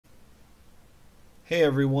Hey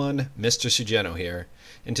everyone, Mr. Sugeno here.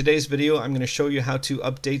 In today's video I'm going to show you how to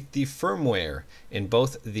update the firmware in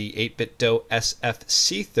both the 8bitdo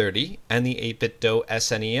SFC30 and the 8bitdo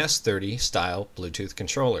SNES30 style Bluetooth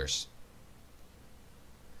controllers.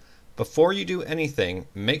 Before you do anything,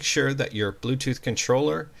 make sure that your Bluetooth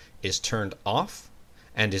controller is turned off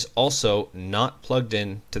and is also not plugged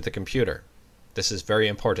in to the computer. This is very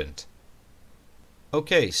important.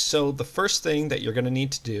 Okay, so the first thing that you're going to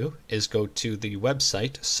need to do is go to the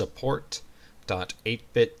website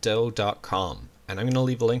support.8bitdo.com, and I'm going to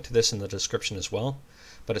leave a link to this in the description as well,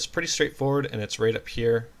 but it's pretty straightforward and it's right up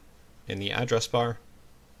here in the address bar.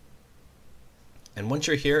 And once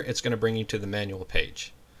you're here, it's going to bring you to the manual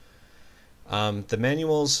page. The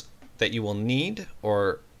manuals that you will need,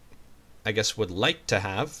 or I guess would like to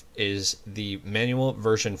have, is the manual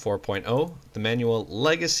version 4.0. The manual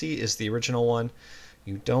legacy is the original one.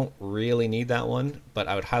 You don't really need that one, but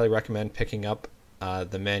I would highly recommend picking up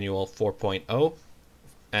the manual 4.0,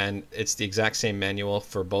 and it's the exact same manual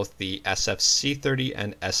for both the SFC30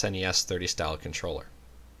 and SNES30 style controller.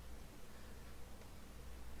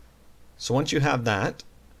 So once you have that,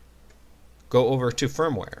 go over to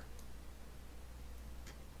firmware.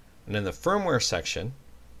 And in the firmware section,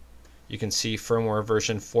 you can see firmware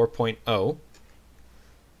version 4.0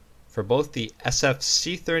 for both the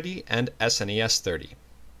SFC30 and SNES30.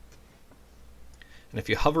 And if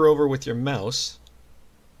you hover over with your mouse,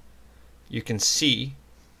 you can see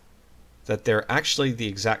that they're actually the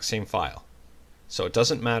exact same file. So it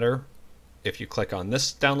doesn't matter if you click on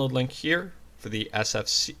this download link here for the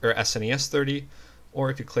SFC or SNES30, or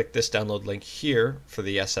if you click this download link here for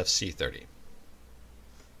the SFC30.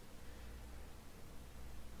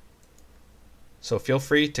 So feel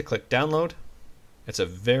free to click download. It's a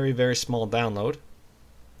very, very small download,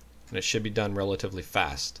 and it should be done relatively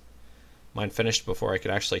fast. Mine finished before I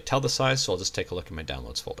could actually tell the size, so I'll just take a look at my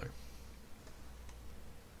downloads folder.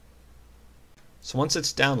 So once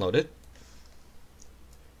it's downloaded,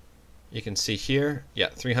 you can see here,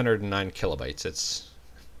 309 kilobytes. It's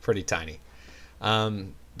pretty tiny.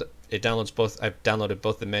 It downloads both. I've downloaded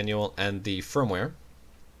both the manual and the firmware.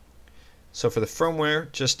 So for the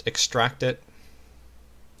firmware, just extract it.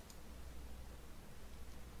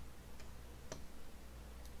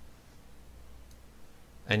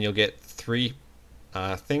 And you'll get three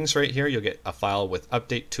things right here. You'll get a file with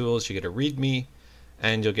update tools, you get a README,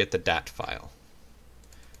 and you'll get the DAT file.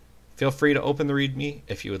 Feel free to open the README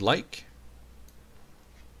if you would like.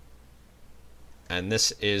 And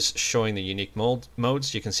this is showing the unique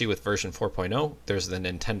modes. You can see with version 4.0, there's the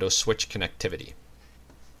Nintendo Switch connectivity.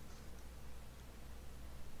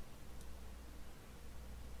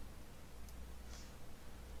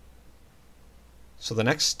 So the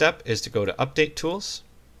next step is to go to Update Tools.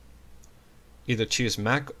 Either choose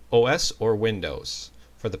macOS or Windows.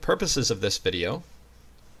 For the purposes of this video,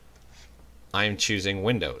 I am choosing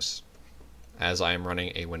Windows, as I am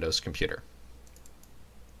running a Windows computer.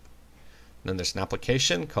 And then there's an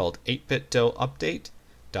application called 8bitdo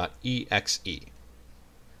update.exe.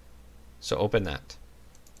 So open that.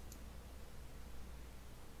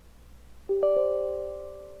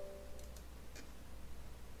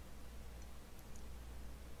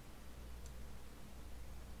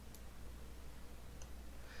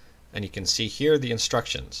 And you can see here the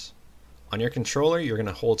instructions. On your controller, you're going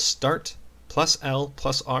to hold Start plus L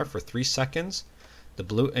plus R for 3 seconds. The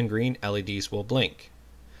blue and green LEDs will blink.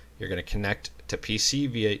 You're going to connect to PC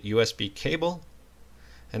via USB cable.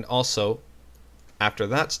 And also, after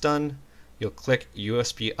that's done, you'll click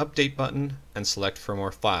USB Update button and select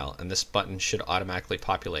Firmware File. And this button should automatically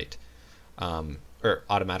populate, or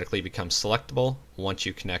automatically become selectable once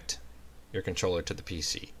you connect your controller to the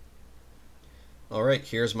PC. Alright,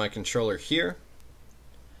 here's my controller here,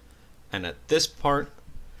 and at this part,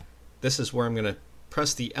 this is where I'm going to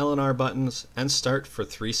press the L and R buttons and start for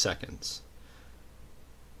 3 seconds.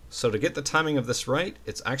 So to get the timing of this right,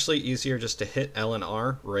 it's actually easier just to hit L and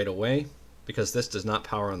R right away, because this does not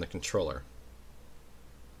power on the controller.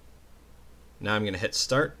 Now I'm going to hit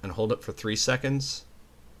start and hold it for 3 seconds.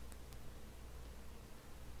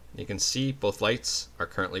 You can see both lights are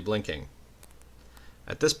currently blinking.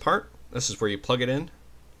 At this part, this is where you plug it in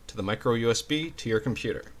to the micro USB to your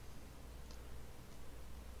computer.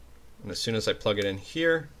 And as soon as I plug it in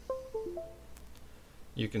here,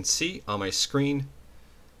 you can see on my screen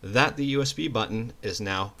that the USB button is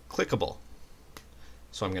now clickable.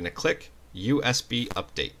 So I'm going to click USB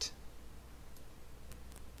Update.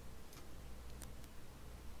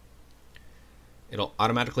 It'll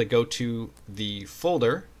automatically go to the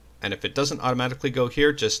folder, and if it doesn't automatically go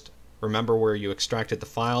here, just remember where you extracted the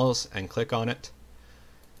files and click on it.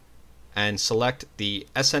 and select the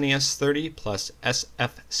SNES30 plus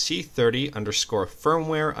SFC30 underscore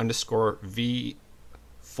firmware underscore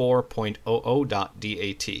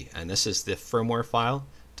v4.00.dat, and this is the firmware file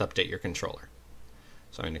to update your controller.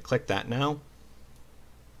 So I'm going to click that now.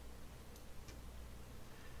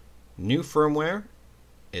 New firmware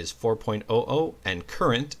is 4.00 and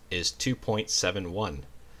current is 2.71.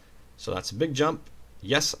 So that's a big jump.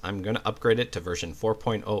 Yes, I'm going to upgrade it to version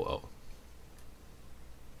 4.00.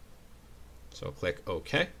 So click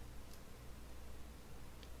OK.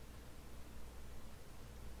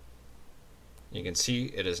 You can see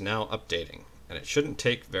it is now updating, and it shouldn't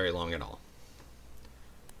take very long at all.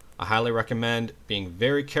 I highly recommend being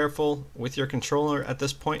very careful with your controller at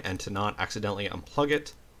this point and to not accidentally unplug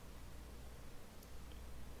it.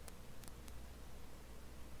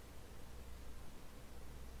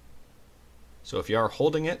 So if you are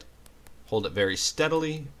holding it, hold it very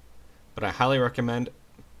steadily, but I highly recommend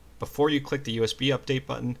before you click the USB update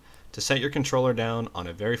button to set your controller down on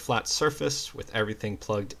a very flat surface with everything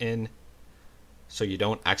plugged in so you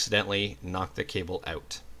don't accidentally knock the cable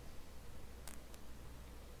out.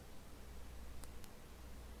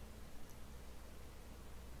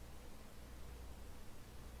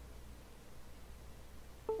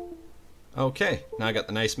 Okay, now I got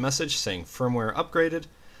the nice message saying firmware upgraded.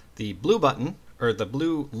 The blue button, or the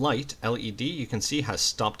blue light LED, you can see has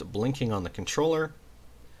stopped blinking on the controller.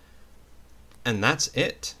 And that's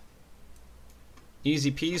it.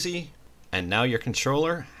 Easy peasy. And now your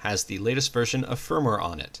controller has the latest version of firmware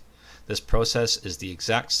on it. This process is the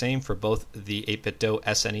exact same for both the 8bitdo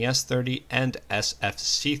SNES30 and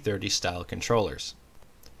SFC30 style controllers.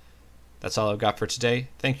 That's all I've got for today.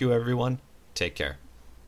 Thank you everyone. Take care.